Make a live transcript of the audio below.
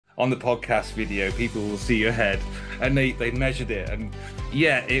on the podcast video, people will see your head, and they measured it, and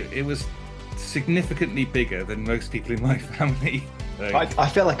yeah, it was significantly bigger than most people in my family. So, I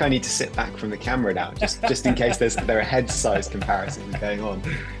feel like I need to sit back from the camera now, just in case there are head size comparisons going on.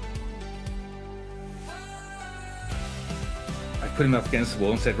 I put him up against the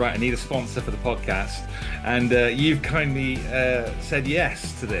wall and said, right, I need a sponsor for the podcast. And you've kindly said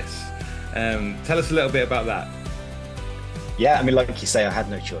yes to this. Tell us a little bit about that. Yeah, I mean, like you say, I had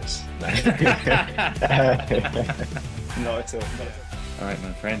no choice. Not at all. All right,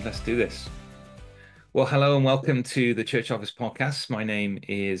 my friend, let's do this. Well, hello and welcome to the Church Office Podcast. My name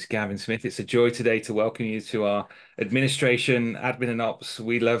is Gavin Smith. It's a joy today to welcome you to our administration, admin and ops.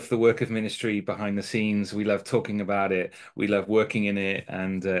 We love the work of ministry behind the scenes. We love talking about it. We love working in it.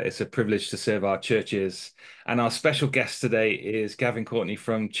 And it's a privilege to serve our churches. And our special guest today is Gavin Courtney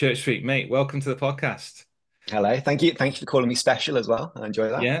from Church Street. Mate, welcome to the podcast. Hello. Thank you. Thank you for calling me special as well. I enjoy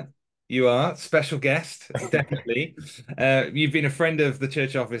that. Yeah. You are special guest, definitely. You've been a friend of the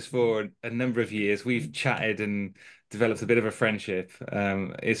Church Office for a number of years. We've chatted and developed a bit of a friendship.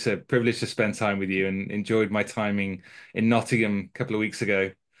 It's a privilege to spend time with you, and enjoyed my timing in Nottingham a couple of weeks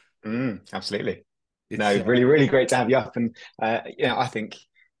ago. Absolutely. It's Really, really great to have you up. And I think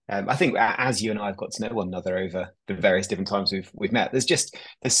as you and I have got to know one another over the various different times we've met, there's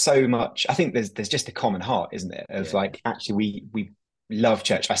so much. I think there's just a common heart, isn't it? Of like, actually, we love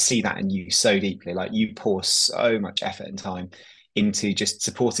church. I see that in you so deeply. Like, you pour so much effort and time into just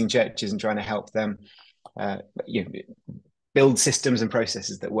supporting churches and trying to help them build systems and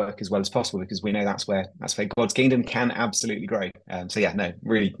processes that work as well as possible, because we know that's where God's kingdom can absolutely grow.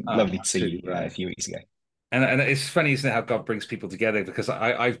 Really lovely to see you a few weeks ago. And it's funny, isn't it, how God brings people together? Because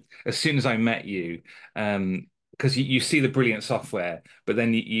I as soon as I met you, because you see the brilliant software, but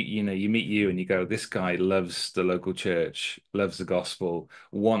then you meet you and you go, this guy loves the local church, loves the gospel,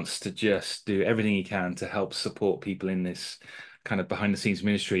 wants to just do everything he can to help support people in this kind of behind the scenes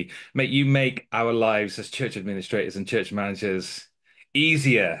ministry. Mate, you make our lives as church administrators and church managers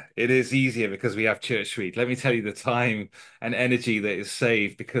easier. It is easier because we have Church Street. Let me tell you the time and energy that is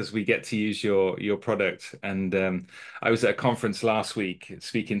saved because we get to use your product. And I was at a conference last week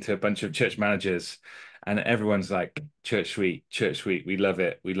speaking to a bunch of church managers, and everyone's like, Church Suite, we love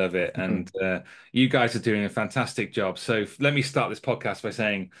it, we love it. And you guys are doing a fantastic job. So let me start this podcast by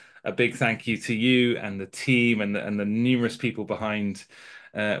saying a big thank you to you and the team and the numerous people behind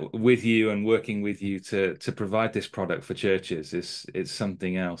with you and working with you to provide this product for churches. It's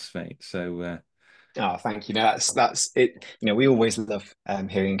something else, mate. So oh, thank you. No, that's it. We always love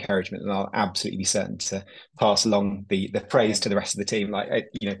hearing encouragement, and I'll absolutely be certain to pass along the praise to the rest of the team.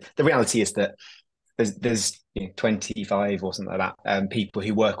 The reality is that there's 25 or something like that people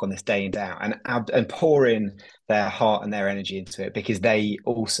who work on this day in day out and pour in their heart and their energy into it, because they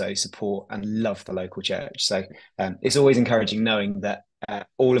also support and love the local church. So it's always encouraging knowing that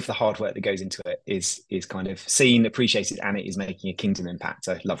all of the hard work that goes into it is kind of seen, appreciated, and it is making a kingdom impact.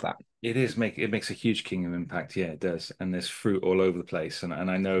 So love that. it makes a huge kingdom impact. Yeah, it does. And there's fruit all over the place. And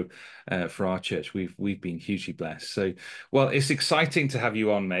I know for our church, we've been hugely blessed. So, well, it's exciting to have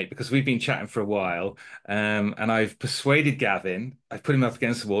you on, mate, because we've been chatting for a while. And I've persuaded Gavin. I've put him up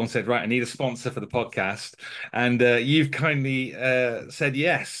against the wall and said, right, I need a sponsor for the podcast. And you've kindly said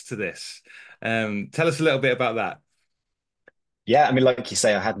yes to this. Tell us a little bit about that. Yeah, I mean, like you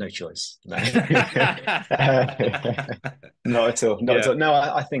say, I had no choice. No. Not at all. Not at all. No,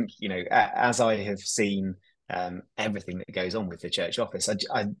 I think, as I have seen everything that goes on with the church office,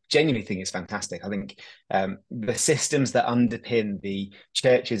 I genuinely think it's fantastic. I think the systems that underpin the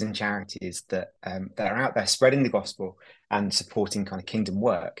churches and charities that are out there spreading the gospel and supporting kind of kingdom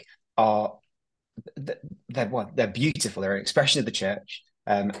work are they're beautiful. They're an expression of the church.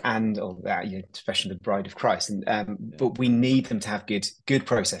 Especially the bride of Christ, but we need them to have good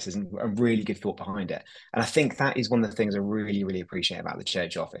processes and a really good thought behind it. And I think that is one of the things I really, really appreciate about the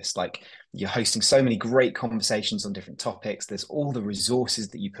church office. Like, you're hosting so many great conversations on different topics. There's all the resources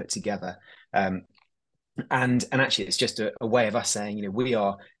that you put together, and actually, it's just a way of us saying,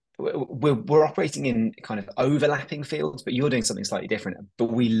 we're operating in kind of overlapping fields, but you're doing something slightly different.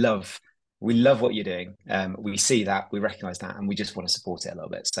 But we love what you're doing. We see that, we recognize that, and we just want to support it a little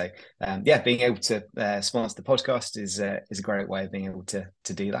bit. So being able to sponsor the podcast is a great way of being able to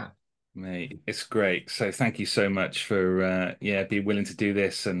do that. Mate, it's great. So thank you so much for being willing to do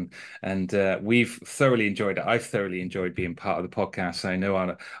this, and we've thoroughly enjoyed it. I've thoroughly enjoyed being part of the podcast. I know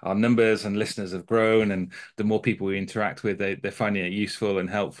our numbers and listeners have grown, and the more people we interact with, they're finding it useful and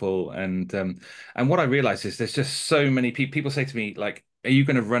helpful. And what I realize is there's just so many people say to me, like, are you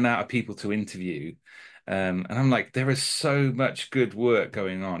going to run out of people to interview? And I'm like, there is so much good work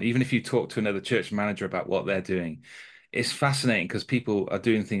going on. Even if you talk to another church manager about what they're doing, it's fascinating because people are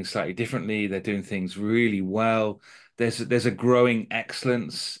doing things slightly differently. They're doing things really well. There's a growing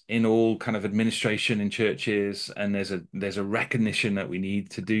excellence in all kind of administration in churches, and there's a recognition that we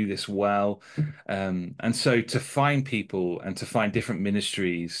need to do this well. And so to find people and to find different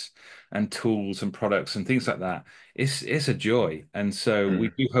ministries and tools and products and things like that, it's a joy. And so we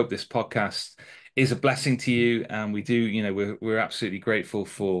Mm. do hope this podcast is a blessing to you, and we do, we're absolutely grateful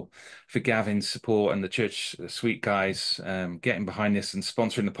for Gavin's support and the Church Suite guys getting behind this and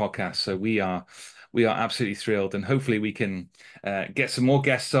sponsoring the podcast. So we are absolutely thrilled, and hopefully we can get some more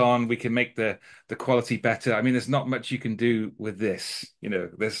guests on. We can make the quality better. I mean, there's not much you can do with this.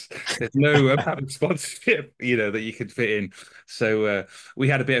 There's no amount of sponsorship that you can fit in. So we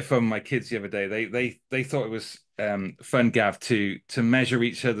had a bit of fun with my kids the other day. They thought it was fun, Gav, to measure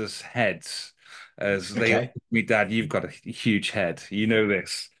each other's heads. As they Okay. me, Dad, you've got a huge head. You know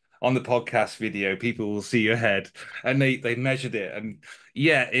this. On the podcast video, people will see your head, and they measured it, and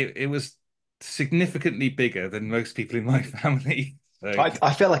yeah, it was significantly bigger than most people in my family. So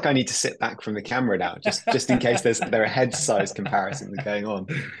I feel like I need to sit back from the camera now, just in case there are head size comparisons going on.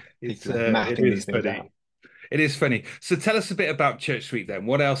 People are it mapping is these things out. funny. It is funny. So tell us a bit about Church Suite then.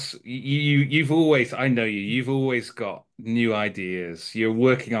 What else? You've always, I know you've always got new ideas. You're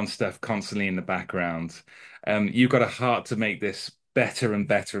working on stuff constantly in the background. You've got a heart to make this better and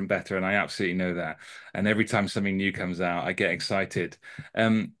better and better, and I absolutely know that. And every time something new comes out, I get excited.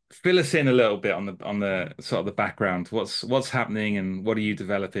 Fill us in a little bit on the sort of the background. What's happening and what are you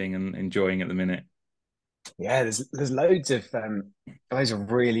developing and enjoying at the minute? Yeah, there's loads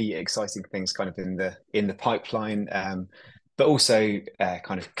of really exciting things kind of in the pipeline, but also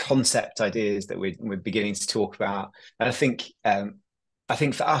kind of concept ideas that we're beginning to talk about. And I think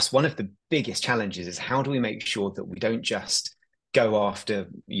for us, one of the biggest challenges is how do we make sure that we don't just go after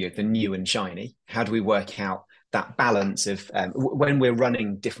the new and shiny? How do we work out that balance of when we're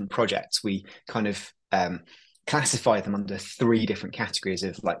running different projects, we kind of classify them under three different categories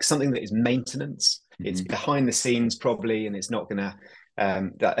of like something that is maintenance. It's Mhm. behind the scenes probably, and it's not going to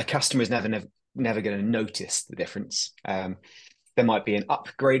that a customer is never going to notice the difference. There might be an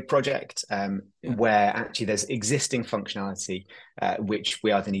upgrade project Yeah. where actually there's existing functionality which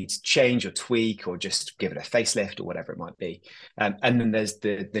we either need to change or tweak or just give it a facelift or whatever it might be. And then there's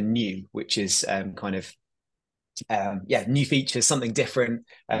the new, which is kind of new features, something different,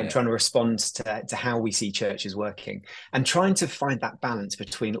 Yeah. trying to respond to how we see churches working, and trying to find that balance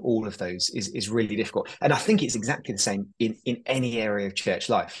between all of those is really difficult. And I think it's exactly the same in any area of church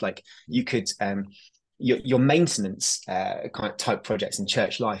life. Like you could your maintenance kind of type projects in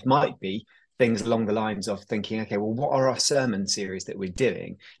church life might be things along the lines of thinking, okay, well, what are our sermon series that we're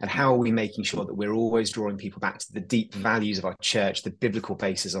doing, and how are we making sure that we're always drawing people back to the deep values of our church, the biblical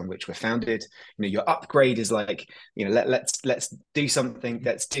basis on which we're founded. Your upgrade is like, let's do something,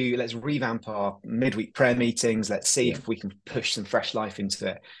 let's revamp our midweek prayer meetings, let's see Yeah. if we can push some fresh life into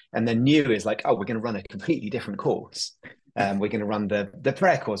it. And then new is like, oh, we're going to run a completely different course. We're going to run the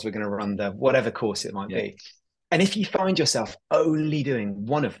prayer course, we're going to run the whatever course it might Yeah. be. And if you find yourself only doing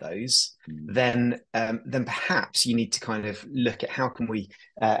one of those, Mm. then perhaps you need to kind of look at how can we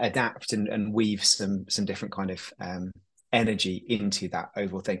adapt and weave some different kind of energy into that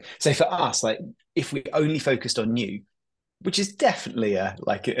overall thing. So for us, like if we only focused on new, which is definitely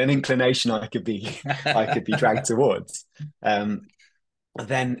like an inclination I could be dragged towards.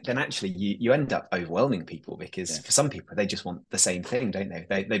 Then actually you end up overwhelming people, because Yeah. for some people they just want the same thing, don't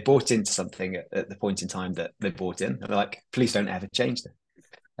they? They bought into something at the point in time that they bought in, and they're like, please don't ever change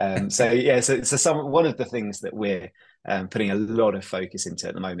them. So one of the things that we're putting a lot of focus into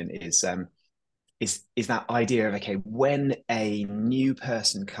at the moment is that idea of, okay, when a new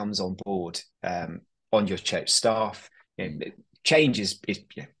person comes on board on your church staff, change is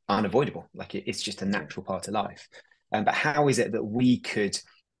unavoidable. Like it's just a natural part of life. But how is it that we could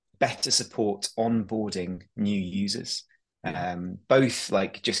better support onboarding new users? Yeah. Both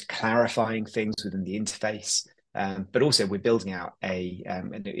like just clarifying things within the interface, but also we're building out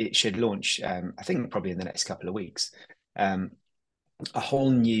and it should launch, I think probably in the next couple of weeks, a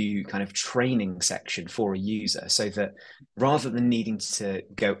whole new kind of training section for a user, so that rather than needing to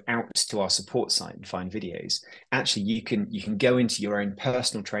go out to our support site and find videos, actually you can go into your own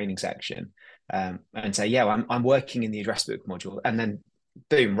personal training section and say, yeah, I'm working in the address book module, and then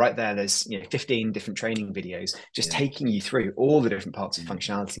boom, right there's 15 different training videos just Yeah. taking you through all the different parts of Mm.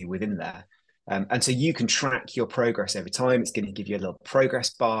 functionality within there. And so you can track your progress over time. It's going to give you a little progress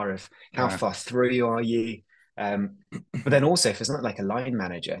bar of how Wow. far through are you. But then also, if it's not like a line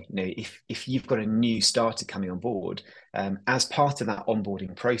manager, if you've got a new starter coming on board, as part of that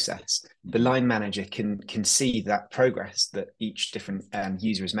onboarding process, the line manager can see that progress that each different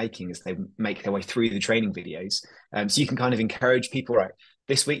user is making as they make their way through the training videos. So you can kind of encourage people, right,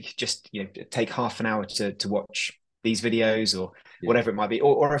 this week, just take half an hour to watch these videos or whatever it might be.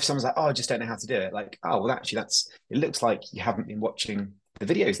 Or if someone's like, oh, I just don't know how to do it, like, oh, well, actually, it looks like you haven't been watching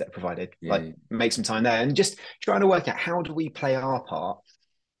the videos that are provided. Make some time there and just trying to work out how do we play our part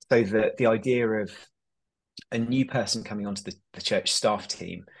so that the idea of a new person coming onto the church staff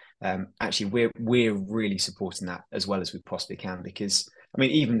team, actually we're really supporting that as well as we possibly can. Because I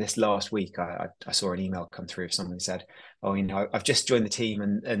mean, even this last week, I saw an email come through of someone who said, oh, I've just joined the team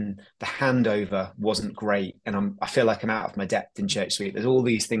and the handover wasn't great. And I feel like I'm out of my depth in Church Suite. There's all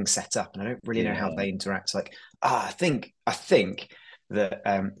these things set up and I don't really know how they interact. It's like, I think that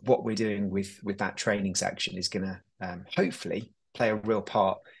what we're doing with that training section is going to hopefully play a real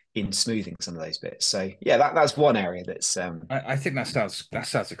part in smoothing some of those bits. So yeah, that's one area that's I think that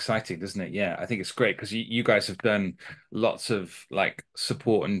sounds exciting, doesn't it? Yeah, I think it's great because you guys have done lots of like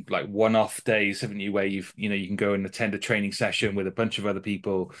support and like one-off days, haven't you, where you can go and attend a training session with a bunch of other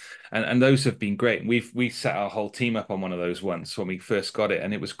people, and those have been great. We set our whole team up on one of those once when we first got it,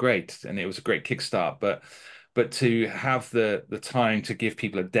 and it was great, and it was a great kickstart. But to have the time to give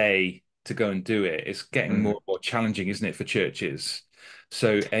people a day to go and do it, it's getting more and more challenging, isn't it, for churches?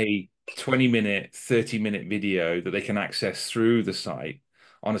 So a 20-minute, 30-minute video that they can access through the site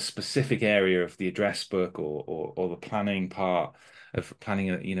on a specific area of the address book or the planning part of planning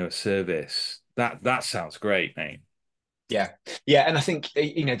a service. That sounds great, mate. Yeah, and I think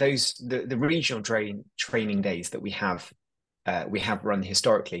those the regional training days that we have run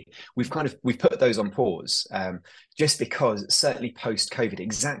historically, we've put those on pause, just because certainly post COVID,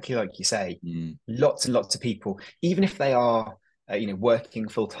 exactly like you say, lots and lots of people, even if they are working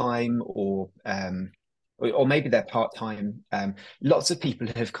full time or maybe they're part time, lots of people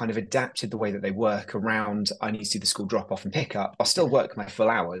have kind of adapted the way that they work around. I need to do the school drop off and pick up. I'll still work my full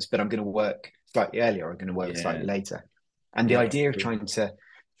hours, but I'm going to work slightly earlier. Or I'm going to work slightly later. And the idea of trying to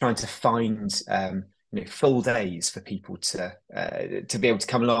find full days for people to be able to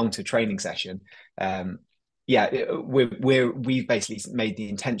come along to a training session. We've basically made the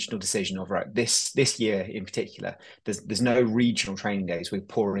intentional decision of, right, this year in particular, there's no regional training days. We're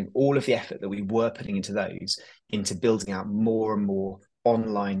pouring all of the effort that we were putting into those into building out more and more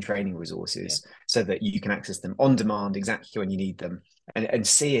online training resources so that you can access them on demand exactly when you need them, and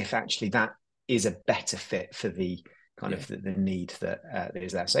see if actually that is a better fit for the kind of the need that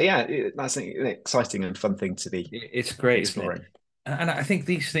is there. So that's an exciting and fun thing to be. It's great, exploring. Isn't it? And I think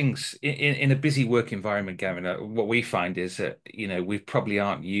these things in a busy work environment, Gavin, what we find is that we probably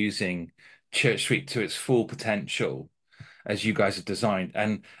aren't using Church Suite to its full potential as you guys have designed,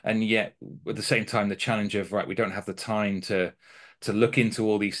 and yet at the same time the challenge of, right, we don't have the time to look into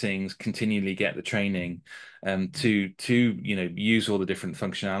all these things, continually get the training, to use all the different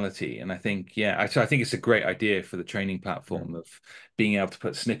functionality. And I think I think it's a great idea for the training platform of being able to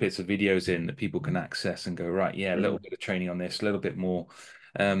put snippets of videos in that people can access and go, right, a little bit of training on this, a little bit more,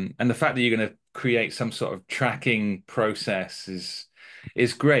 and the fact that you're going to create some sort of tracking process is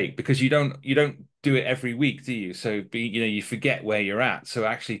great, because you don't do it every week, do you? So you forget where you're at. So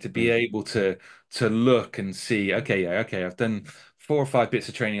actually to be able to look and see, okay, I've done 4 or 5 bits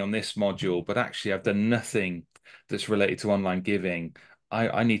of training on this module, but actually I've done nothing that's related to online giving.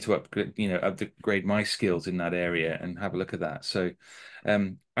 I need to upgrade my skills in that area and have a look at that. So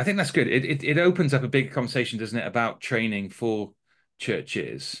I think that's good. It opens up a big conversation, doesn't it, about training for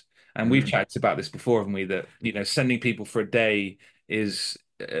churches. And we've chatted about this before, haven't we? That sending people for a day is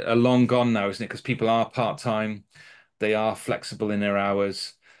a long gone now, isn't it? Because people are part-time, they are flexible in their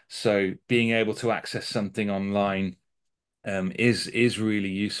hours. So being able to access something online is really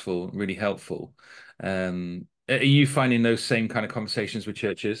useful, really helpful. Are you finding those same kind of conversations with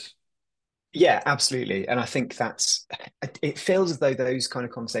churches? Yeah, absolutely. And I think it feels as though those kind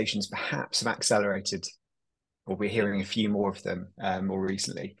of conversations perhaps have accelerated, or we're hearing a few more of them more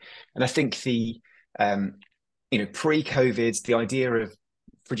recently. And I think pre-COVID, the idea of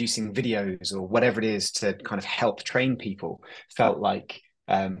producing videos or whatever it is to kind of help train people felt like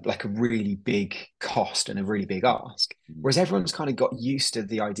a really big cost and a really big ask. Whereas everyone's kind of got used to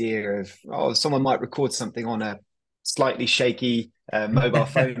the idea of, oh, someone might record something on a slightly shaky mobile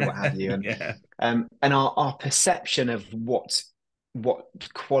phone or what have you. And and our perception of what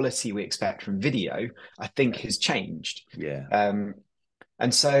quality we expect from video, I think, has changed. And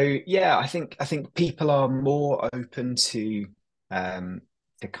so I think people are more open to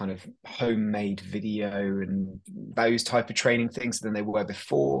to kind of homemade video and those type of training things than they were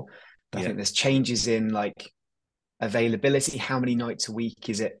before. I Yeah. think there's changes in like availability. How many nights a week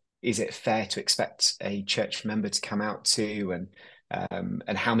is it fair to expect a church member to come out to,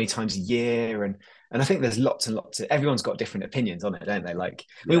 and how many times a year, and I think there's lots and lots of, everyone's got different opinions on it, don't they? Like,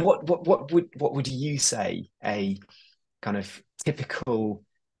 I mean, Yeah. what would you say a kind of typical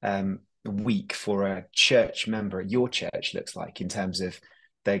week for a church member at your church looks like, in terms of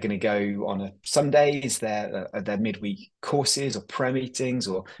they're going to go on a Sunday? Is there their midweek courses or prayer meetings,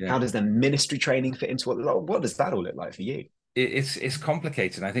 or Yeah. how does their ministry training fit into what does that all look like for you? It's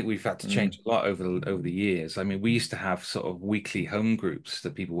complicated. I think we've had to change Mm, a lot over the years. I mean, we used to have sort of weekly home groups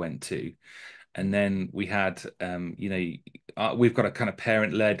that people went to, and then we had we've got a kind of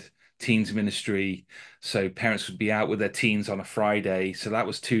parent-led teens ministry, so parents would be out with their teens on a Friday, so that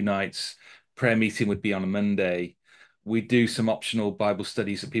was 2 nights. Prayer meeting would be on a Monday. We do some optional Bible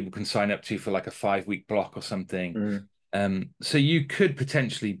studies that people can sign up to for like a 5-week block or something. mm, So you could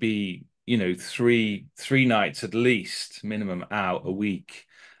potentially be, three nights at least minimum out a week,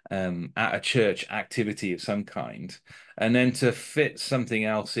 at a church activity of some kind, and then to fit something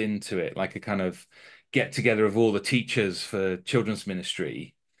else into it, like a kind of get together of all the teachers for children's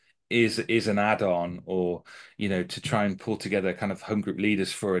ministry is an add-on, or to try and pull together kind of home group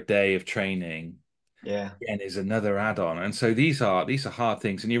leaders for a day of training yeah, again is another add-on. And so these are hard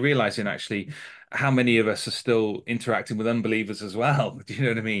things, and you're realizing actually how many of us are still interacting with unbelievers as well. Do you know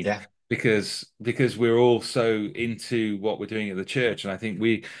what I mean? yeah, Because we're all so into what we're doing at the church, and I think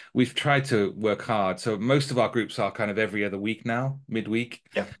we've tried to work hard. So most of our groups are kind of every other week now, midweek,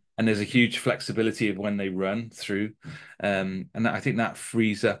 yeah, and there's a huge flexibility of when they run through, and I think that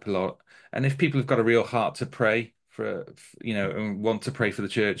frees up a lot. And if people have got a real heart to pray and want to pray for the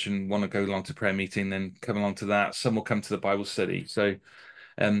church and want to go along to prayer meeting, then come along to that. Some will come to the Bible study. So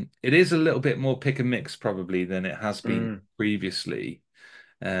it is a little bit more pick and mix probably than it has been mm, previously.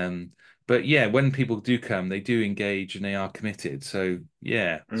 Um, but yeah, when people do come, they do engage and they are committed. So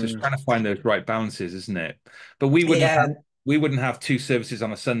yeah, so it's mm. trying to find those right balances, isn't it? But Yeah, we wouldn't have 2 services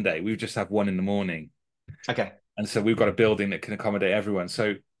on a Sunday. We would just have one in the morning. okay, And so we've got a building that can accommodate everyone.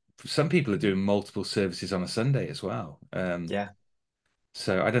 So some people are doing multiple services on a Sunday as well. yeah.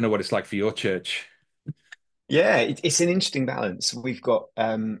 So I don't know what it's like for your church. Yeah, it's an interesting balance. We've got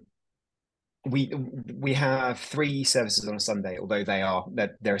we have three services on a Sunday, although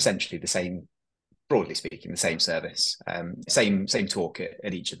they're essentially the same, broadly speaking, the same service, same talk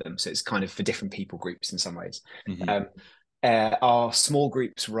at each of them. So it's kind of for different people groups in some ways. Hmm. Um, our small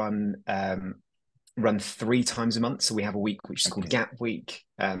groups run 3 times a month. So we have a week which is called Okay. Gap Week.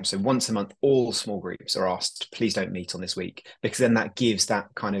 So once a month, all small groups are asked, please don't meet on this week, because then that gives that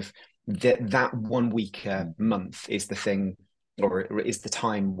kind of that 1 week a Mhm. month is the thing, or is the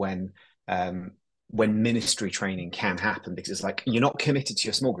time when ministry training can happen, because it's like you're not committed to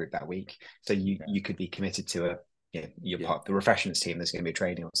your small group that week, so Yeah. you could be committed to you're Yeah. part of the refreshments team. There's going to be a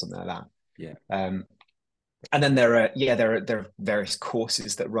training or something like that. Yeah. And then there are various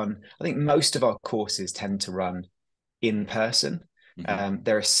courses that run. I think most of our courses tend to run in person. Hmm.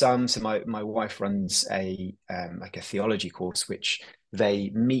 There are some. So my wife runs a like a theology course, which they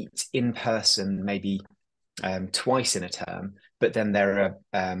meet in person maybe twice in a term, but then there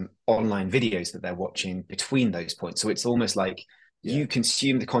are online videos that they're watching between those points. So it's almost like Yeah. you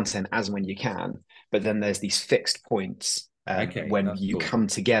consume the content as and when you can, but then there's these fixed points Okay. when That's you cool. come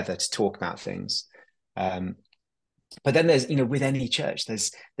together to talk about things. Um, but then there's, with any church,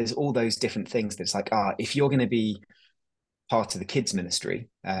 there's all those different things that's like, if you're going to be part of the kids ministry,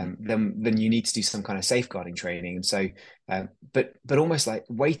 then you need to do some kind of safeguarding training. And so, but almost like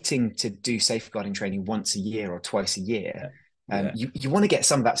waiting to do safeguarding training once a year or twice a year, Yeah. Yeah. you want to get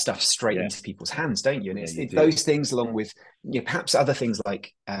some of that stuff straight Yeah. into people's hands, don't you? And Yeah, it's you do. those things, along with perhaps other things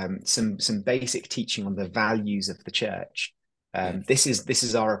like some basic teaching on the values of the church. Yeah. This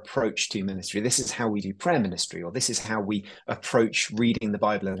is our approach to ministry. This is how we do prayer ministry, or this is how we approach reading the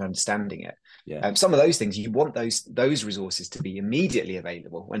Bible and understanding it. Yeah. Some of those things, you want those resources to be immediately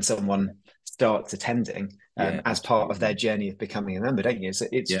available when someone starts attending, Yeah. as part of their Absolutely. journey of becoming a member, don't you? So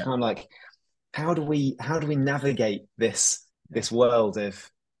it's Yeah. kind of like, how do we navigate Yeah. this world of,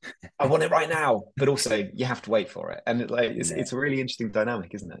 I want it right now, but also you have to wait for it, and Yeah. it's a really interesting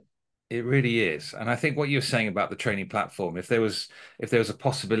dynamic, isn't it? It really is. And I think what you're saying about the training platform, if there was a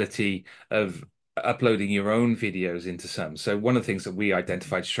possibility of uploading your own videos into some. So one of the things that we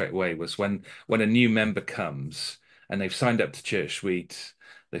identified straight away was when a new member comes and they've signed up to Church Suite,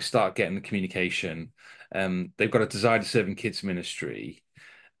 they start getting the communication, they've got a desire to serve in kids ministry.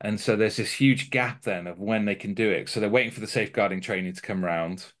 And so there's this huge gap then of when they can do it. So they're waiting for the safeguarding training to come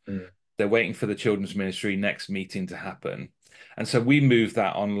around. Mm, They're waiting for the children's ministry next meeting to happen. And so we moved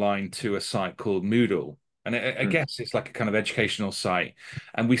that online to a site called Moodle. And I mm, guess it's like a kind of educational site.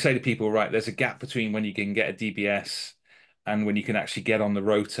 And we say to people, right, there's a gap between when you can get a DBS and when you can actually get on the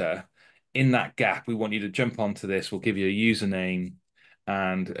rota. In that gap, we want you to jump onto this. We'll give you a username.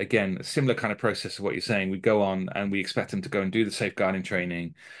 And again, a similar kind of process of what you're saying. We go on and we expect them to go and do the safeguarding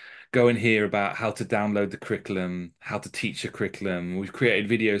training, go and hear about how to download the curriculum, how to teach a curriculum. We've created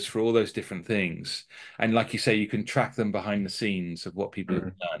videos for all those different things. And like you say, you can track them behind the scenes of what people have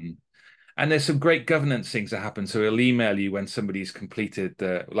mm. done. And there's some great governance things that happen. So it'll email you when somebody's completed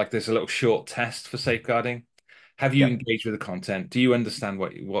like there's a little short test for safeguarding. Have you Yeah, engaged with the content? Do you understand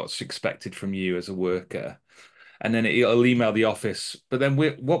what's expected from you as a worker? And then it'll email the office. But then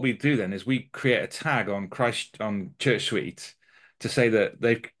what we do then is we create a tag on Church Suite to say that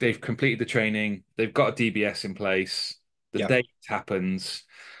they've completed the training, they've got a DBS in place, the yeah. date happens.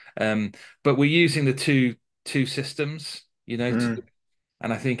 Um, but we're using the two systems, Mm,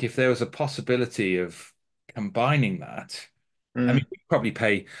 and I think if there was a possibility of combining that, I mean, mm, we probably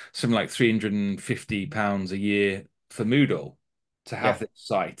pay something like £350 a year for Moodle to have yeah, this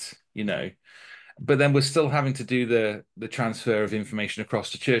site. But then we're still having to do the transfer of information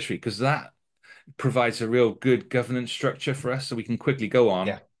across to Church Street because that provides a real good governance structure for us, so we can quickly go on,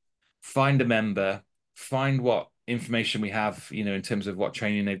 yeah, find a member, find what information we have, in terms of what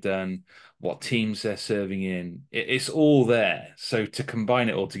training they've done, what teams they're serving in. It's all there. So to combine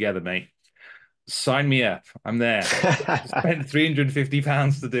it all together, mate, sign me up. I'm there. Spend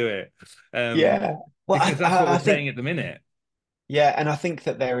 £350 to do it, yeah. Well, because that's what I we're think, paying at the minute. yeah, and I think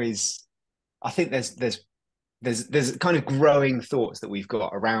that I think there's kind of growing thoughts that we've got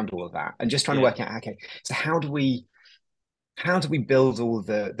around all of that, and just trying to Yeah, work out, okay, so how do we build all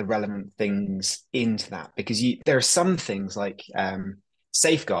the relevant things into that? Because there are some things like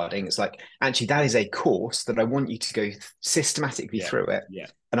safeguarding. It's like, actually, that is a course that I want you to go systematically yeah, through it, yeah,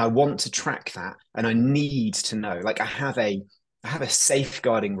 and I want to track that, and I need to know. Like, I have a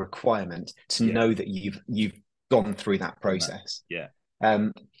safeguarding requirement to yeah. know that you've gone through that Done that. process. Yeah.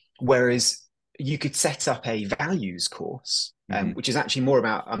 Um, Whereas you could set up a values course, Hmm. which is actually more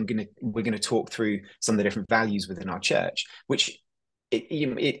about we're gonna talk through some of the different values within our church, which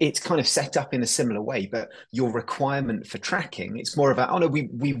it's kind of set up in a similar way, but your requirement for tracking, it's more about, oh no,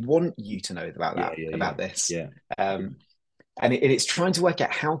 we want you to know about Yeah, that, yeah, yeah, about this. yeah, um, and it's trying to work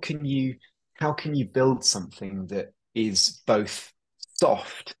out how can you build something that is both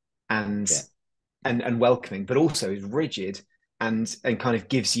soft and yeah. and welcoming, but also is rigid and kind of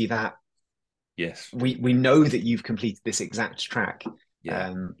gives you that, Yes. we know that you've completed this exact track. Yeah.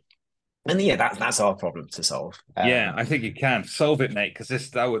 um and yeah, that's our problem to solve. Yeah, I think you can solve it, mate, because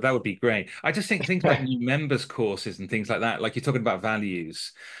that would be great. I just think things like new members courses and things like that, like you're talking about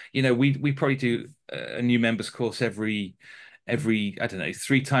values. We probably do a new members course every I don't know,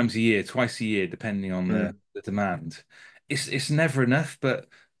 3 times a year, twice a year, depending on the Mm, the demand. It's never enough, but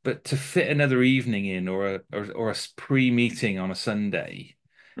to fit another evening in or a pre-meeting on a Sunday,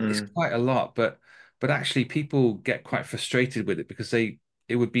 it's mm, quite a lot. But actually, people get quite frustrated with it because it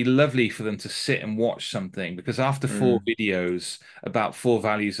would be lovely for them to sit and watch something because after four mm, videos about four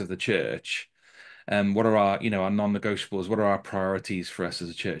values of the church, what are our non-negotiables, what are our priorities for us as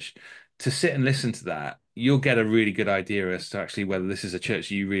a church, to sit and listen to that, you'll get a really good idea as to actually whether this is a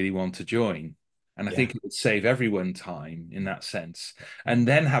church you really want to join. And I yeah. think it would save everyone time in that sense, and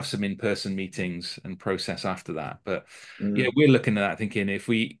then have some in-person meetings and process after that. But yeah, Mm, we're looking at that thinking if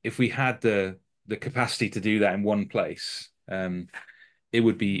we had the capacity to do that in one place, it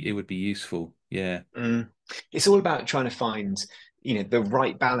would be useful. Yeah. mm. It's all about trying to find, the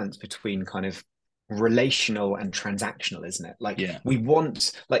right balance between kind of relational and transactional, isn't it? Like, Yeah. we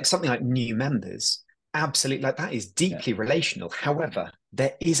want, like, something like new members, absolutely, like, that is Yeah. deeply relational. However,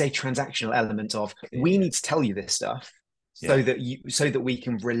 there is a transactional element of, we Yeah. need to tell you this stuff Yeah. so that we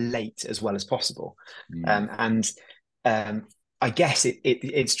can relate as well as possible. Mm. And I guess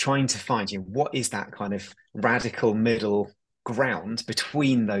it's trying to find, what is that kind of radical middle ground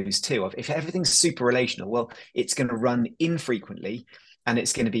between those two. Of, if everything's super relational, well, it's going to run infrequently, and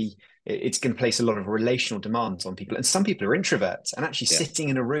it's going to place a lot of relational demands on people. And some people are introverts, and actually Yeah. sitting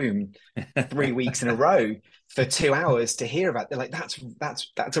in a room 3 weeks in a row for 2 hours to hear about, they're like, that's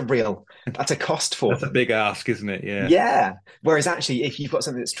a cost for That's a them. big ask, isn't it? Yeah. Yeah. Whereas actually, if you've got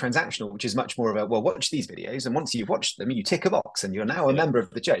something that's transactional, which is much more of a, well, watch these videos, and once you've watched them, you tick a box and you're now a Yeah. member of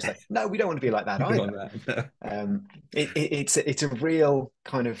the church. It's like, no, we don't want to be like that You don't either. want that. No. It's a real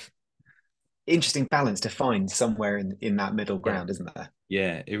kind of interesting balance to find somewhere in that middle Yeah. ground, isn't there?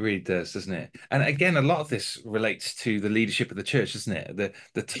 Yeah, it really does, doesn't it? And again, a lot of this relates to the leadership of the church, doesn't it?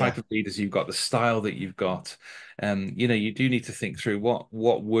 The type Yeah. of leaders you've got, the style that you've got. You do need to think through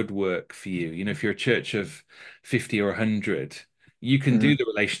what would work for you. If you're a church of 50 or 100, you can do Mm, the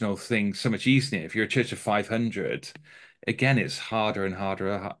relational thing so much easier. If you're a church of 500, again, it's harder and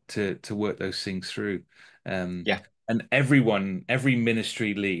harder to work those things through. Um, yeah. and every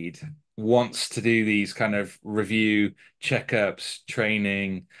ministry lead wants to do these kind of review checkups,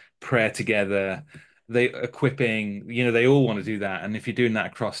 training, prayer together, they equipping, they all want to do that. And if you're doing that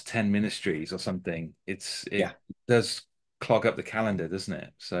across 10 ministries or something, it Yeah. does clog up the calendar, doesn't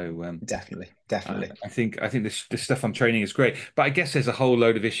it? So Definitely. I, Definitely. I think this stuff on training is great. But I guess there's a whole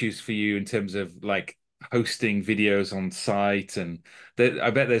load of issues for you in terms of like hosting videos on site, and I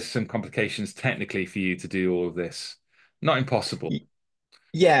bet there's some complications technically for you to do all of this. Not impossible.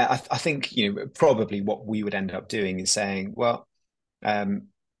 Yeah, I think probably what we would end up doing is saying, well, um,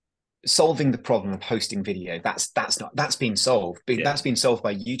 solving the problem of hosting video, that's been solved. Yeah, That's been solved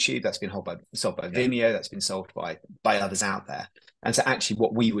by YouTube. That's been solved by yeah, Vimeo. That's been solved by others out there. And so actually,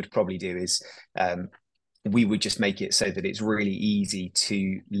 what we would probably do is we would just make it so that it's really easy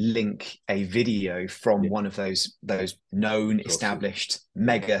to link a video from yeah. one of those known Sources. established Yeah,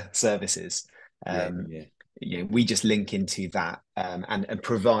 mega services. yeah, Um, yeah, we just link into that and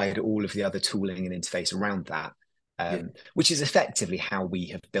provide all of the other tooling and interface around that, yeah, which is effectively how we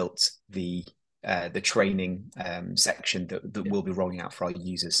have built the training section that yeah, we'll be rolling out for our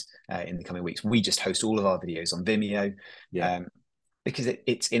users in the coming weeks. We just host all of our videos on Vimeo. yeah. Um, because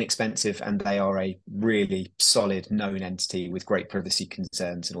it's inexpensive and they are a really solid known entity with great privacy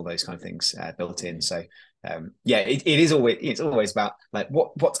concerns and all those kind of things built in. So yeah, it's always about like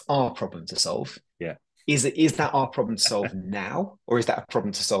what's our problem to solve? Yeah. Is that our problem to solve now, or is that a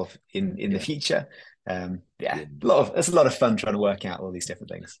problem to solve in the Yeah. future? Yeah, Yeah. it's a lot of fun trying to work out all these different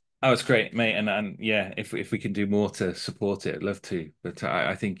things. Oh, it's great, mate. And yeah, if we can do more to support it, I'd love to. But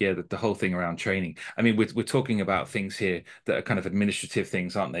I think yeah, the whole thing around training. I mean, we're talking about things here that are kind of administrative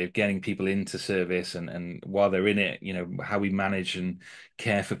things, aren't they? Getting people into service and while they're in it, how we manage and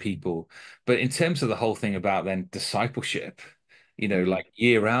care for people. But in terms of the whole thing about then discipleship, Mm, like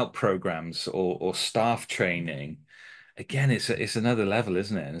year out programs or staff training. Again, it's another level,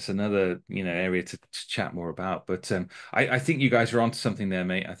 isn't it? And it's another area to chat more about. But I think you guys are onto something there,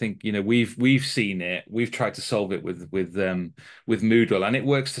 mate. I think we've seen it, we've tried to solve it with Moodle, and it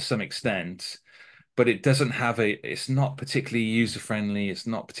works to some extent, but it doesn't have it's not particularly user friendly. It's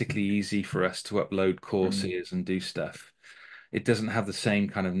not particularly easy for us to upload mm, courses and do stuff. It doesn't have the same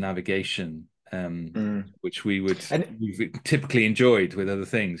kind of navigation, mm. which And we've typically enjoyed with other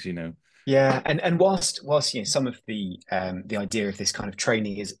things. yeah, and whilst some of the idea of this kind of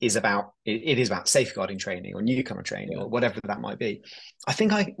training is about it is about safeguarding training or newcomer training Yeah. or whatever that might be. I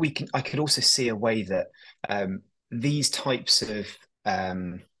think I could also see a way that these types of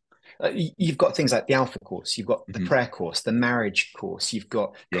you've got things like the Alpha course, you've got the Mhm. prayer course, the marriage course, you've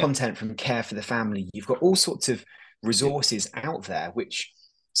got Yeah. content from Care for the Family, you've got all sorts of Yeah. resources out there, which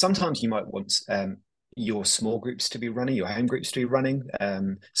sometimes you might want your small groups to be running, your home groups to be running.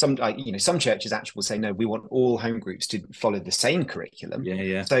 Some churches actually will say, no, we want all home groups to follow the same curriculum. Yeah.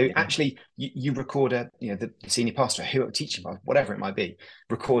 Yeah. So Yeah. actually, you record the senior pastor, who teaching, whatever it might be,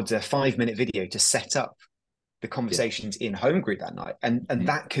 records a 5-minute video to set up the Yeah. conversations in home group that night, and Mhm.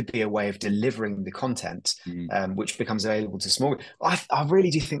 that could be a way of delivering the content, Mhm. which becomes available to small. I really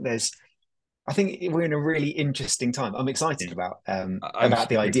do think I think we're in a really interesting time. I'm excited Yeah. I'm about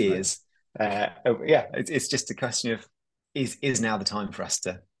the super excited. ideas. Yeah, it's just a question of is now the time for us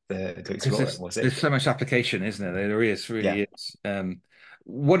to Because explore it? Was it? there's so much application, isn't there? There is, Yeah. really is.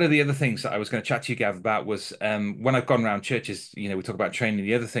 One of the other things that I was going to chat to you, Gav, about was when I've gone around churches, we talk about training.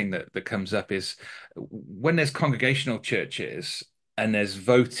 The other thing that comes up is when there's congregational churches and there's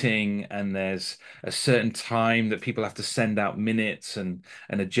voting and there's a certain time that people have to send out minutes and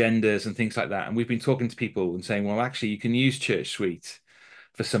agendas and things like that. And we've been talking to people and saying, well, actually, you can use Church Suite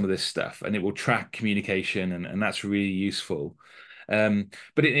for some of this stuff and it will track communication and that's really useful.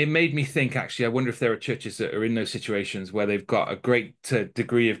 But it made me think, actually, I wonder if there are churches that are in those situations where they've got a great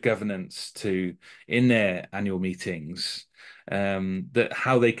degree of governance in their annual meetings, that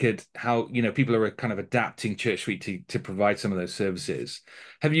people are kind of adapting Church Suite to provide some of those services.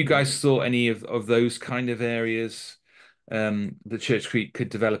 Have you Mm. guys thought any of those kind of areas that Church Suite could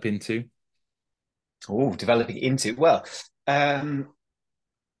develop into? Oh, developing into um,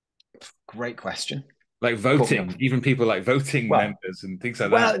 great question. Like Caught me off. voting, even people like voting Well, members and things like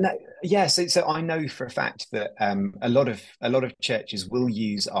that. Well, no, yeah. So I know for a fact that a lot of churches will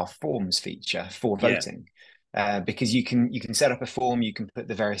use our forms feature for Yeah, voting. because you can set up a form, you can put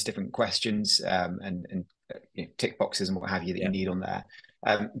the various different questions and tick boxes and what have you that you Yeah. need on there.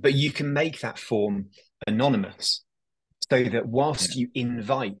 But you can make that form anonymous so that whilst Yeah. you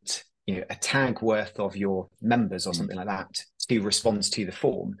invite a tag worth of your members or Mm. something like that to respond to the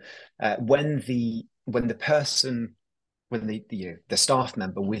form, when the person when the staff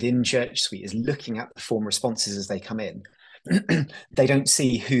member within Church Suite is looking at the form responses as they come in, they don't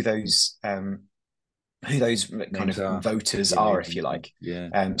see who those kind Names of are. voters Yeah. are, Names if you like.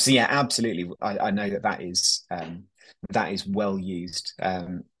 Yeah. So yeah, absolutely. I know that is well used.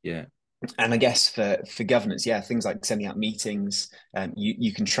 Yeah. And I guess for governance, yeah, things like sending out meetings,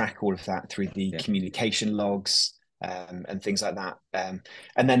 you can track all of that through the Yeah. communication logs and things like that.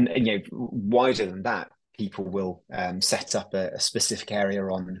 And then wider than that, people will set up a specific area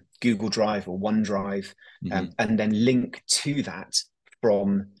on Google Drive or OneDrive, Hmm. and then link to that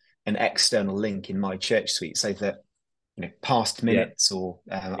from an external link in My Church Suite, so that past Yeah. minutes or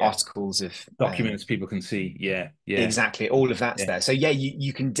Yeah. articles of Documents people can see. Yeah. Yeah. exactly all of that's Yeah. there. So yeah,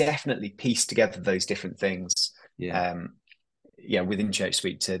 you can definitely piece together those different things, Yeah. um, within Church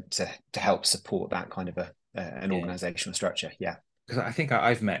Suite to help support that kind of an Yeah. organizational structure. Yeah. Because I think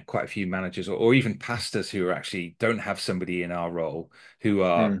I've met quite a few managers or even pastors who are actually don't have somebody in our role who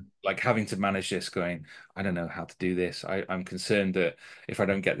are Mm, like having to manage this going, I don't know how to do this. I'm concerned that if I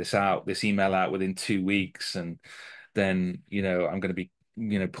don't get this email out within 2 weeks, and then, I'm going to be,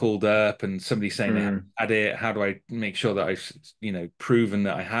 pulled up and somebody saying they haven't mm, had it. How do I make sure that I've, proven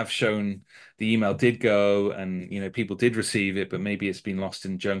that I have shown the email did go and, people did receive it, but maybe it's been lost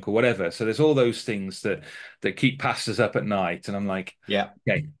in junk or whatever. So there's all those things that keep pastors up at night. And I'm like, yeah.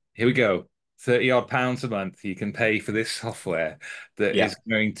 okay, here we go. 30 odd pounds a month you can pay for this software that Yeah. is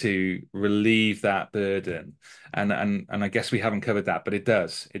going to relieve that burden. And I guess we haven't covered that, but it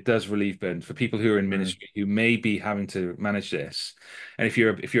does relieve burden for people who are in Mm, ministry who may be having to manage this. And if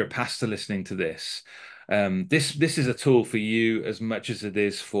you're a pastor listening to this, this is a tool for you as much as it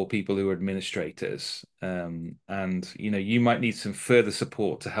is for people who are administrators. And you might need some further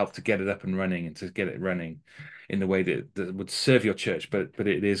support to help to get it up and running and to get it running in the way that would serve your church, but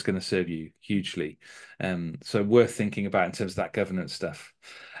it is going to serve you hugely. So worth thinking about in terms of that governance stuff.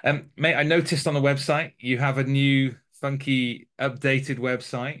 Mate, I noticed on the website you have a new funky updated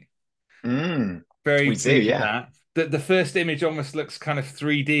website. mm. Very We do, pleased with yeah. that. The first image almost looks kind of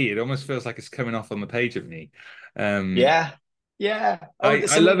 3D. It almost feels like it's coming off on the page of me. Um, Yeah. Yeah. I, Oh, I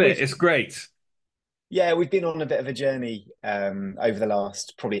so love it. we've It's great. yeah, we've been on a bit of a journey over the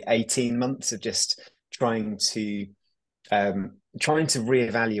last probably 18 months of just trying to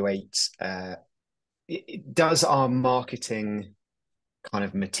reevaluate, does our marketing kind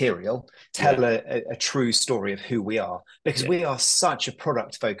of material Yeah, tell a true story of who we are, because yeah, we are such a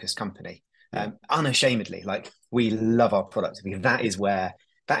product focused company, yeah, unashamedly. Like, we love our product because that is where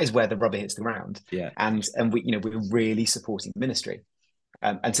the rubber hits the ground, yeah, and we're really supporting ministry.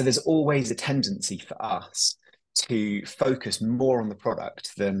 And so there's always a tendency for us to focus more on the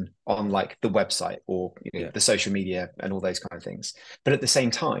product than on like the website or yeah, the social media and all those kind of things. But at the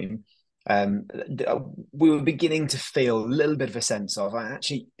same time, um, we were beginning to feel a little bit of a sense of,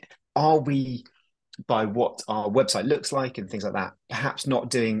 actually, are we, by what our website looks like and things like that, perhaps not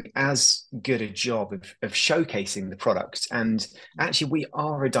doing as good a job of showcasing the product? And actually, we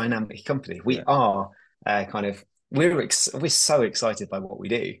are a dynamic company. We yeah, are kind of we're so excited by what we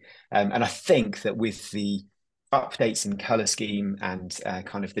do, and I think that with the updates in color scheme and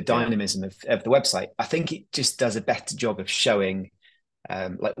kind of the yeah, dynamism of the website, I think it just does a better job of showing,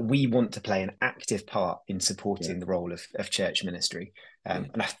 like, we want to play an active part in yeah, supporting the role of church ministry. yeah.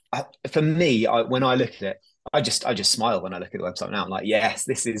 And for me, when I look at it, I just smile when I look at the website now. I'm like, yes,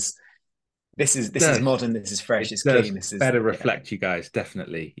 this is Does. modern, this is fresh, It it's does clean, this is, better yeah, reflect you guys,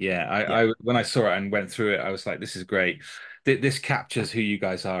 definitely. Yeah, yeah. I when I saw it and went through it, I was like, this is great. This captures who you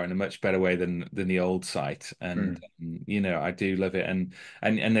guys are in a much better way than the old site, and Mm. I do love it. And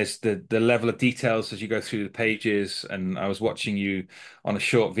there's the level of details as you go through the pages. And I was watching you on a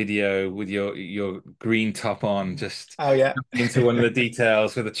short video with your green top on, just Oh yeah. into one of the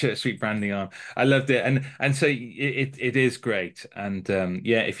details with the Church Street branding on. I loved it, and so it is great. And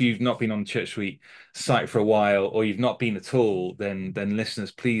yeah, if you've not been on the Church Street site for a while, or you've not been at all, then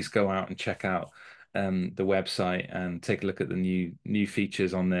listeners, please go out and check out the website and take a look at the new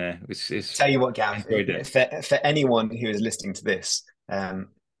features on there. Which is Tell you what, I Gav, enjoyed it. for anyone who is listening to this,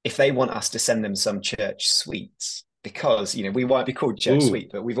 if they want us to send them some church sweets, because we might be called church Ooh. sweet,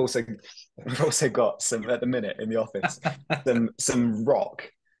 but we've also got some at the minute in the office, some rock,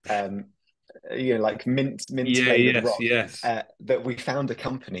 um, like mint Yeah, flavored yes, rock, yes. that we found a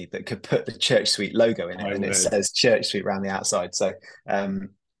company that could put the Church Suite logo in it, I and it would. says Church Suite around the outside. So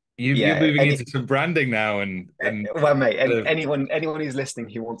You're yeah, moving into some branding now, and well, mate, kind and of anyone who's listening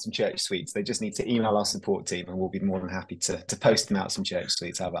who wants some church suites, they just need to email our support team, and we'll be more than happy to post them out some church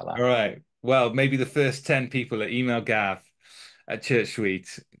suites. How about that? all right. Well, maybe the first 10 people that email Gav at Church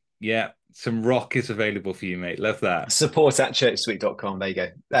Suite. Yeah, some rock is available for you, mate. Love that. Support at churchsuite.com. There you go.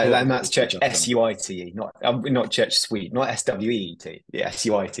 Support And at that's church churchsuite.com. SUITE, not church suite, not SWEET. Yeah,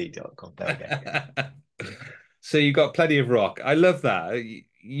 SUIT.com. There we go. So you got plenty of rock. I love that.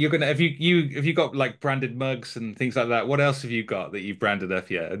 You're gonna have you got like branded mugs and things like that? What else have you got that you've branded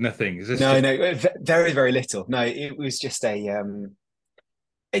up yet? Nothing. Is this No, just no, very, very little. No, it was just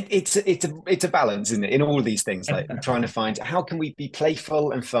it's a balance, isn't it? In all of these things, like trying to find how can we be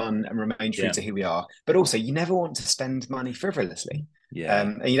playful and fun and remain true yeah, to who we are, but also you never want to spend money frivolously. yeah,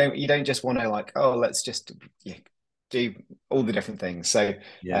 And you don't just want to like, oh, let's just do all the different things. So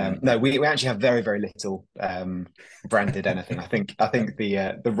yeah, no, we actually have very, very little branded anything. I think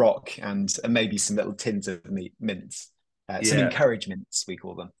the rock and maybe some little tins of mints, some yeah. encouragements we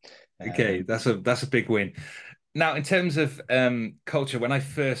call them. Okay, Um, that's a big win. Now, in terms of culture, when I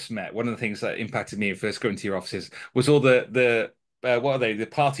first met, one of the things that impacted me at first going to your offices was all the what are they? The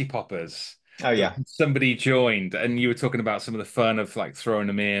party poppers oh that yeah. somebody joined, and you were talking about some of the fun of like throwing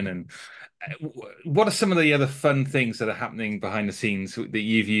them in, and what are some of the other fun things that are happening behind the scenes that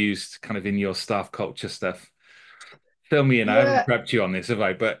you've used kind of in your staff culture stuff? Fill me in. I haven't Yeah, prepped you on this, have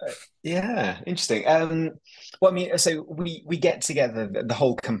I? But yeah, interesting. Well, I mean, so we get together the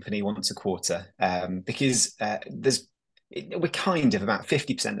whole company once a quarter, because we're kind of about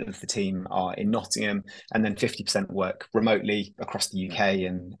 50% of the team are in Nottingham, and then 50% work remotely across the UK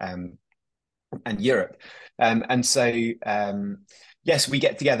and Europe. And so yes, we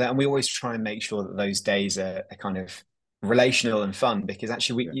get together, and we always try and make sure that those days are kind of relational and fun, because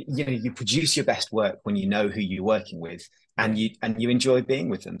actually you produce your best work when you know who you're working with, yeah, and you enjoy being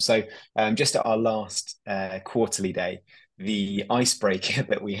with them. So just at our last quarterly day, the icebreaker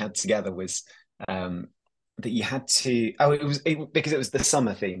that we had together was that you had to, because it was the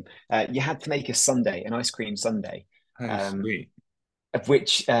summer theme, you had to make a sundae, an ice cream sundae, oh um, sweet, of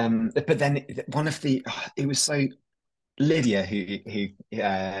which but then one of the it was so Lydia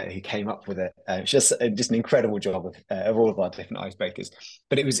who came up with it. Just an incredible job of all of our different icebreakers.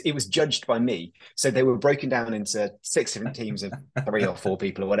 But it was judged by me, so they were broken down into six different teams of three or four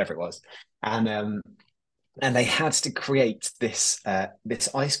people or whatever it was, and they had to create this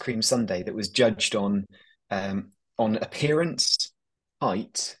ice cream sundae that was judged on appearance,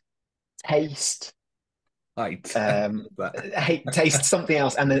 height, taste, right. taste something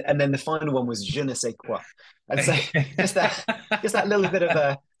else, and then the final one was je ne sais quoi. And so just that little bit of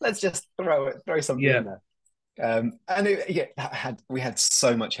a let's just throw something Yeah, in there. And we had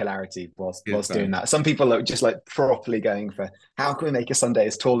so much hilarity good whilst doing fun. that. Some people are just like properly going for how can we make a Sunday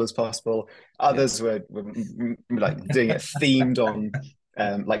as tall as possible. Yeah. Others were like doing it themed on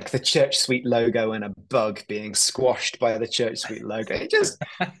like the Church Suite logo and a bug being squashed by the Church Suite logo. It just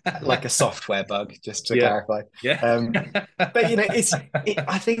like a software bug, just to Yeah. clarify. Yeah. But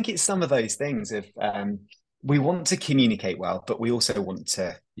I think it's some of those things of we want to communicate well, but we also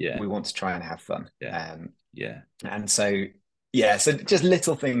Yeah. want to try and have fun. Yeah. Yeah. And so yeah, so just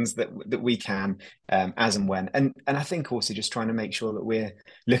little things that we can as and when, and I think also just trying to make sure that we're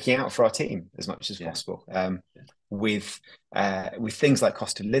looking out for our team as much as Yeah. possible. Yeah. With things like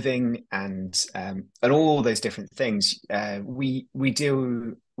cost of living and all those different things, we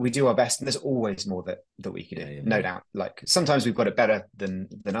do our best, and there's always more that we could do, Yeah. no doubt. Like sometimes we've got it better than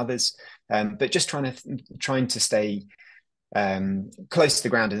others, but just trying to stay close to the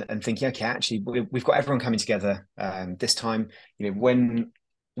ground and thinking, okay, actually, we've got everyone coming together this time. When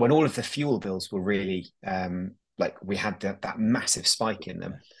all of the fuel bills were really like we had that massive spike in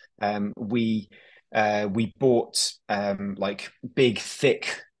them, we bought like big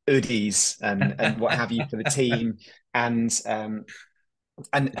thick hoodies and what have you for the team, and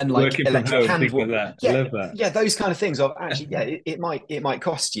like Working from electric home, hand things like warm. that. I Yeah, love that. yeah, those kind of things of actually, yeah, it might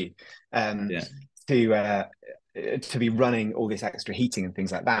cost you um Yeah. to be running all this extra heating and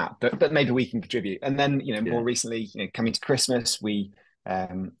things like that, but maybe we can contribute. And then Yeah. more recently, coming to Christmas, we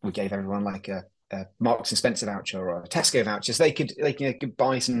gave everyone like a Marks and Spencer voucher or a Tesco voucher, so they could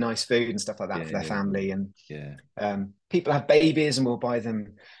buy some nice food and stuff like that Yeah. for their Yeah. family. And Yeah. people have babies, and we'll buy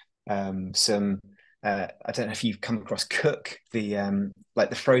them some. I don't know if you've come across Cook, the like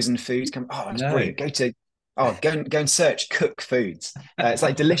the frozen foods. Oh, it's No. brilliant. Oh, go and search Cook Foods. It's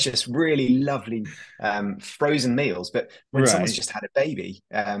like delicious, really lovely frozen meals. But when someone's Right. just had a baby,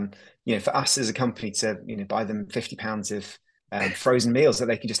 for us as a company to buy them £50 of frozen meals that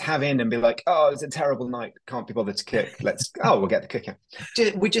they can just have in and be like, oh, it's a terrible night, can't be bothered to cook. We'll get the cooker.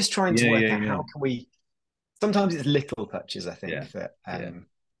 We're just trying to Yeah, work yeah, out how yeah. can we. Sometimes it's little touches, I Yeah. think, that Yeah.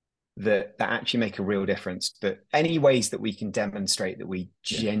 that actually make a real difference. But any ways that we can demonstrate that we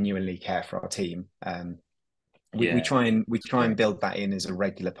Yeah. genuinely care for our team, we Yeah. try and Great. build that in as a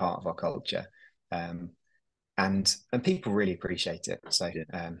regular part of our culture, and people really appreciate it. So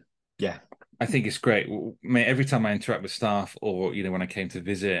Yeah. yeah, I think it's great. Mate, every time I interact with staff or, when I came to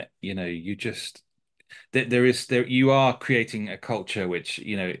visit, you just there you are creating a culture which,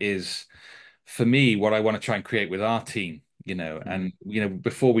 is for me what I want to try and create with our team, and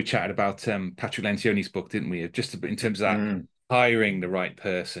before we chatted about Patrick Lencioni's book, didn't we? Just in terms of that mm, hiring the right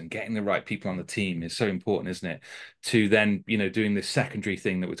person, getting the right people on the team is so important, isn't it? To then, doing this secondary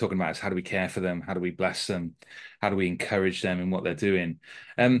thing that we're talking about is how do we care for them? How do we bless them? How do we encourage them in what they're doing?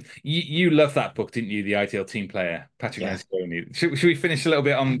 You love that book, didn't you? The Ideal Team Player, Patrick yeah, Lencioni. Should we finish a little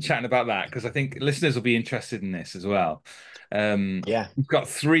bit on chatting about that? Because I think listeners will be interested in this as well. yeah, He's got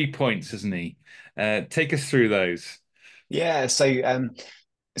 3 points, hasn't he? Take us through those. yeah. So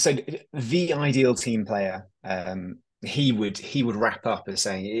the ideal team player, he would wrap up as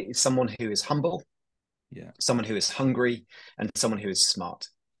saying it's someone who is humble, Yeah, someone who is hungry, and someone who is smart.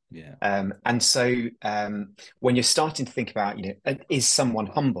 yeah, And so when you're starting to think about, is someone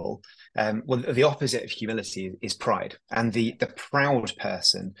humble? Well, the opposite of humility is pride. And the proud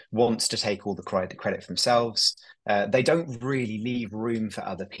person wants to take all the credit for themselves. They don't really leave room for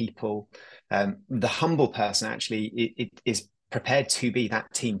other people. The humble person actually is prepared to be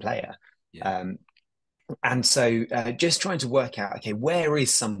that team player. yeah, Um, and so just trying to work out, okay, where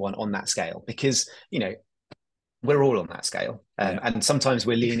is someone on that scale? Because, we're all on that scale, yeah, and sometimes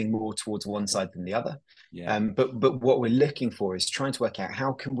we're leaning more towards one side than the other. yeah, But what we're looking for is trying to work out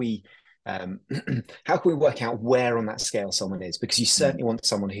how can we how can we work out where on that scale someone is, because you mm, certainly want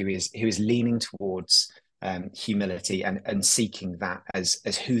someone who is leaning towards humility and seeking that as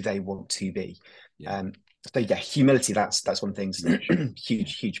who they want to be. yeah, Um, so yeah, humility, that's one thing, huge. Yeah,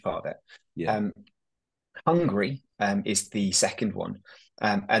 huge part of it. yeah, Um, Hungry is the second one,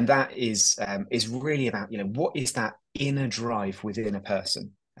 and that is really about what is that inner drive within a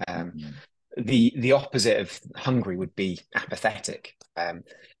person. Um, mm, the opposite of hungry would be apathetic,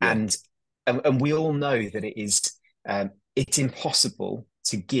 yeah, and and we all know that it's impossible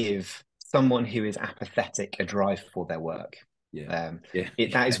to give someone who is apathetic a drive for their work. yeah, Um, yeah, that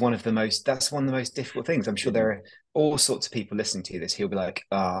yeah, is that's one of the most difficult things. I'm sure yeah, there are all sorts of people listening to this who'll be like,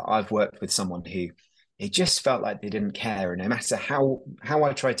 I've worked with someone who it just felt like they didn't care, and no matter how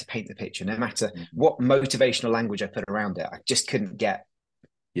I tried to paint the picture, no matter mm, what motivational language I put around it, I just couldn't get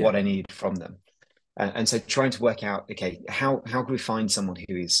yeah, what I needed from them. And so trying to work out, okay, how can we find someone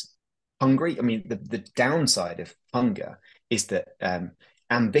who is hungry? I mean, the downside of hunger is that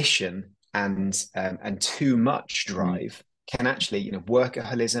ambition and too much mm, drive can actually,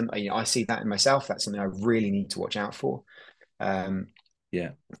 workaholism. I see that in myself. That's something I really need to watch out for. Um,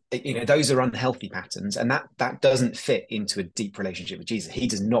 yeah, those are unhealthy patterns, and that doesn't fit into a deep relationship with Jesus. He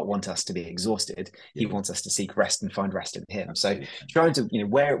does not want us to be exhausted. He yeah, wants us to seek rest and find rest in him. So absolutely. trying to,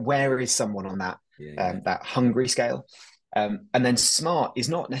 where is someone on that Yeah, yeah, that hungry scale? And then smart is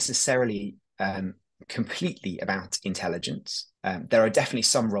not necessarily completely about intelligence. There are definitely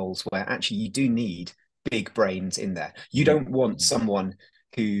some roles where actually you do need big brains in there. You mm, don't want mm, someone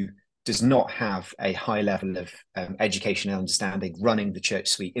who does not have a high level of education and understanding running the church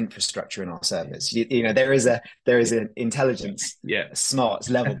suite infrastructure in our yeah, service. There is yeah, an intelligence yeah, smarts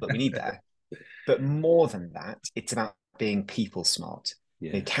level that we need there, but more than that, it's about being people smart.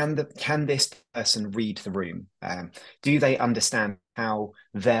 yeah, Can this person read the room? Do they understand how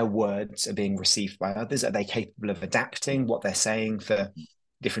their words are being received by others? Are they capable of adapting what they're saying for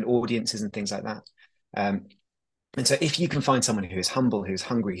different audiences and things like that? Um, and so if you can find someone who is humble, who's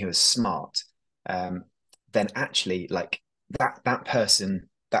hungry, who is smart, um, then actually like that person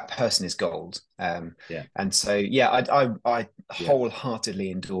is gold. yeah, And so yeah, I yeah.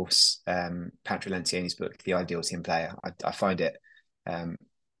 wholeheartedly endorse Patrick Lencioni's book, The Ideal Team Player. I find it um,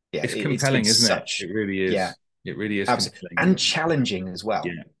 yeah, It's compelling, it's isn't it? such It really yeah, is. It really is absolutely, compelling. and challenging as well.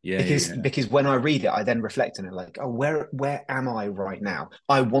 Yeah, yeah, yeah, Because yeah, because when I read it, I then reflect on it like, oh, where am I right now?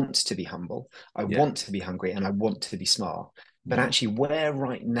 I want to be humble, I yeah. want to be hungry, and I want to be smart. But Mm, actually, where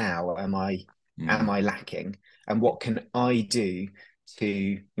right now am I mm, lacking? And what can I do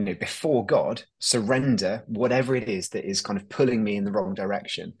to, before God, surrender whatever it is that is kind of pulling me in the wrong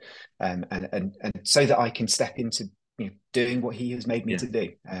direction, and so that I can step into doing what He has made me Yeah. to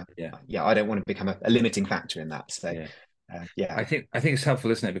do. Yeah. I don't want to become a limiting factor in that. So Yeah. yeah. I think it's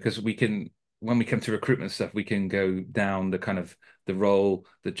helpful, isn't it? Because we can, when we come to recruitment stuff, we can go down the kind of the role,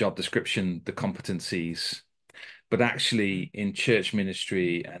 the job description, the competencies, but actually in church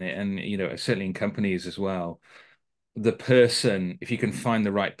ministry and certainly in companies as well, the person, if you can find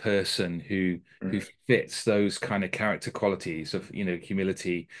the right person who Mm. fits those kind of character qualities of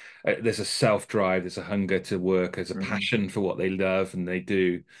humility, there's a self drive, there's a hunger to work, there's a Mm. passion for what they love and they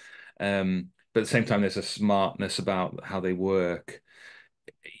do, but at the same time there's a smartness about how they work.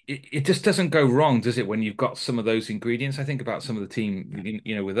 It just doesn't go wrong, does it, when you've got some of those ingredients? I think about some of the team,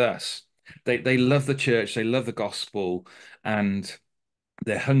 with us. They love the church, they love the gospel, and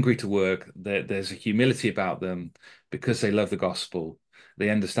they're hungry to work. There's a humility about them because they love the gospel. They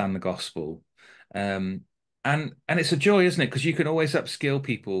understand the gospel. Um, and it's a joy, isn't it? Because you can always upskill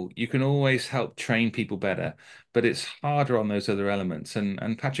people. You can always help train people better, but it's harder on those other elements. And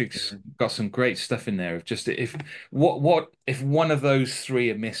Patrick's Mm. got some great stuff in there of just if what if one of those three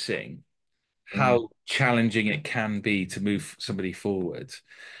are missing, Mm. how challenging it can be to move somebody forward.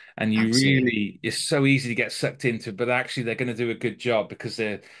 And you Absolutely. really, it's so easy to get sucked into, but actually they're going to do a good job because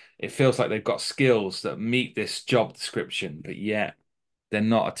it feels like they've got skills that meet this job description, but yet they're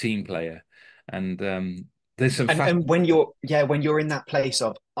not a team player. And there's some And fascinating, when you're in that place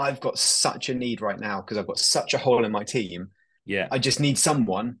of, I've got such a need right now because I've got such a hole in my team, yeah, I just need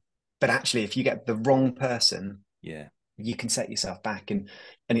someone. But actually, if you get the wrong person, yeah, you can set yourself back, and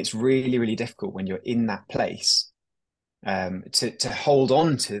it's really, really difficult when you're in that place, to hold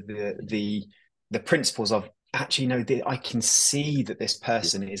on to the principles of, actually, no, I can see that this yeah,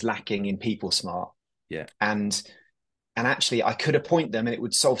 person is lacking in people smart, yeah, and actually I could appoint them and it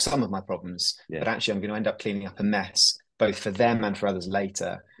would solve some of my problems, yeah, but actually I'm going to end up cleaning up a mess both for them and for others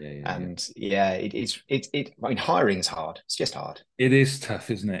later. yeah, yeah. And yeah, I mean, hiring is hard. It's just hard. It is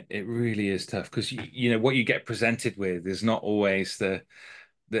tough, isn't it? It really is tough because what you get presented with is not always the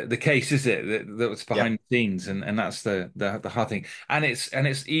case, is it? That's Yep. behind the scenes, and that's the hard thing. And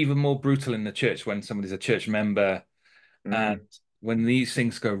it's even more brutal in the church when somebody's a church member, and Mm. when these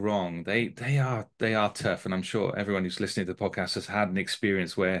things go wrong, they are tough. And I'm sure everyone who's listening to the podcast has had an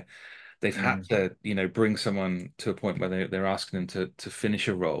experience where they've had Mm. to, bring someone to a point where they're asking them to finish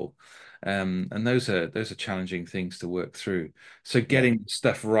a role. And those are challenging things to work through. So Yeah. getting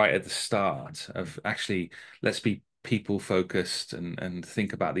stuff right at the start of actually, let's be people focused and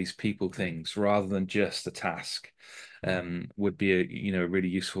think about these people things rather than just the task, would be really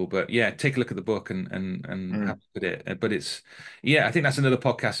useful. But yeah, take a look at the book and have Mm. a look at it. But yeah, I think that's another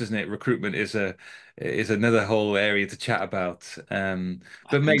podcast, isn't it? Recruitment is another whole area to chat about. I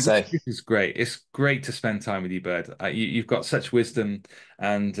But think mate, so. this is great. It's great to spend time with you, Bud. You've got such wisdom,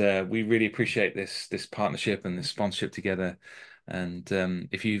 and we really appreciate this partnership and this sponsorship together. And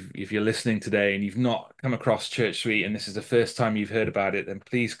if you're listening today and you've not come across Church Suite and this is the first time you've heard about it, then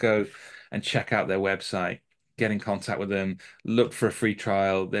please go and check out their website. Get in contact with them. Look for a free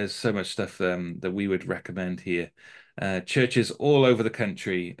trial. There's so much stuff that we would recommend here. Churches all over the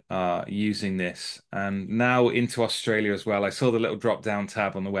country are using this, and now into Australia as well. I saw the little drop down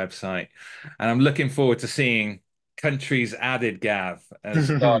tab on the website, and I'm looking forward to seeing countries added, Gav, as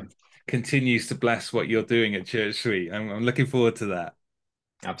God continues to bless what you're doing at Church Suite. I'm looking forward to that.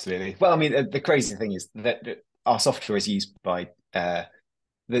 Absolutely. Well, I mean, the crazy thing is that our software is used by, I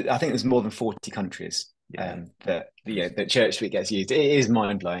think there's more than 40 countries, Yeah, that Church Suite gets used. It is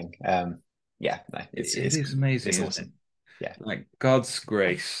mind blowing. Yeah, no, it is amazing, it's isn't it? awesome. Yeah. Like God's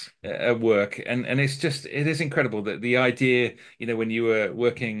grace at work, and it is incredible that the idea, when you were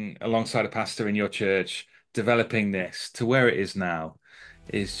working alongside a pastor in your church, developing this to where it is now,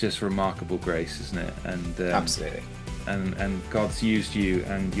 is just remarkable grace, isn't it? Absolutely. And God's used you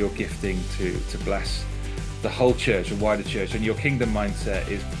and your gifting to bless the whole church, a wider church, and your kingdom mindset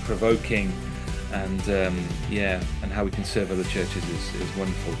is provoking, and and how we can serve other churches is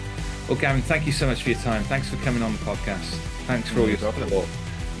wonderful. Well, Gavin, thank you so much for your time. Thanks for coming on the podcast. Thanks for all your support,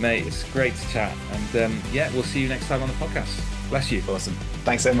 mate. It's great to chat, and we'll see you next time on the podcast. Bless you. Awesome.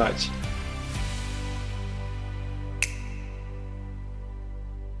 Thanks so much.